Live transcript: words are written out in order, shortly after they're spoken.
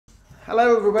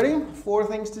Hello everybody, 4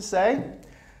 things to say.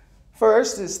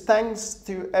 First is thanks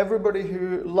to everybody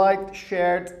who liked,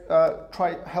 shared,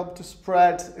 helped to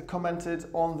spread, commented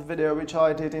on the video which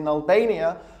I did in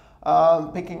Albania,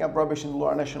 picking up rubbish in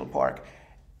Lurë National Park.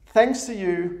 Thanks to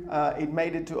you, it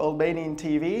made it to Albanian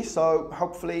TV, so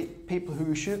hopefully people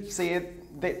who should see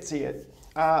it, did see it.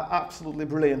 Absolutely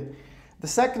brilliant. The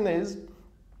second is,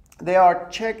 there are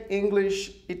Czech,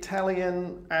 English,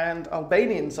 Italian and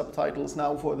Albanian subtitles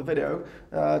now for the video.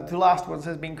 The last ones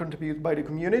has been contributed by the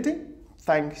community.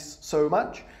 Thanks so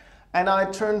much. And I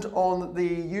turned on the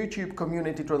YouTube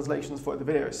community translations for the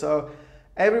video. So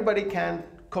everybody can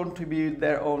contribute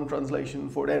their own translation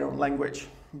for their own language.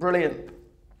 Brilliant.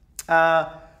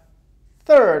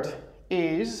 Third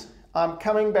is, I'm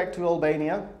coming back to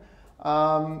Albania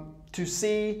to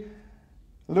see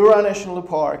Lurë National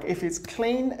Park, if it's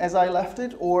clean as I left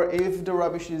it or if the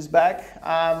rubbish is back,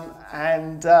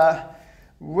 and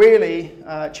really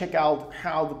check out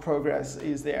how the progress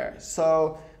is there.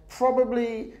 So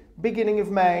probably beginning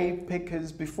of May,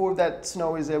 because before that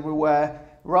snow is everywhere,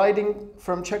 riding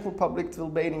from Czech Republic to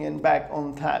Albania and back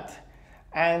on that.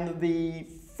 And the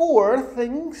 4th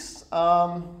things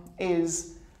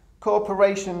is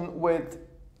cooperation with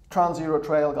Trans-Euro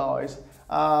Trail guys.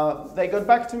 They got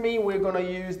back to me. We're going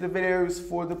to use the videos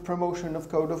for the promotion of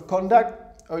Code of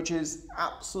Conduct, which is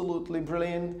absolutely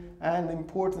brilliant and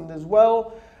important as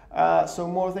well. So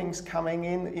more things coming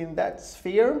in that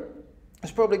sphere.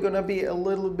 There's probably going to be a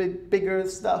little bit bigger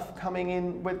stuff coming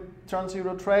in with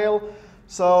Trans-Euro Trail.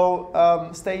 So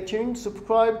stay tuned,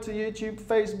 subscribe to YouTube,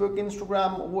 Facebook,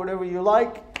 Instagram, whatever you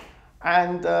like,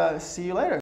 and see you later.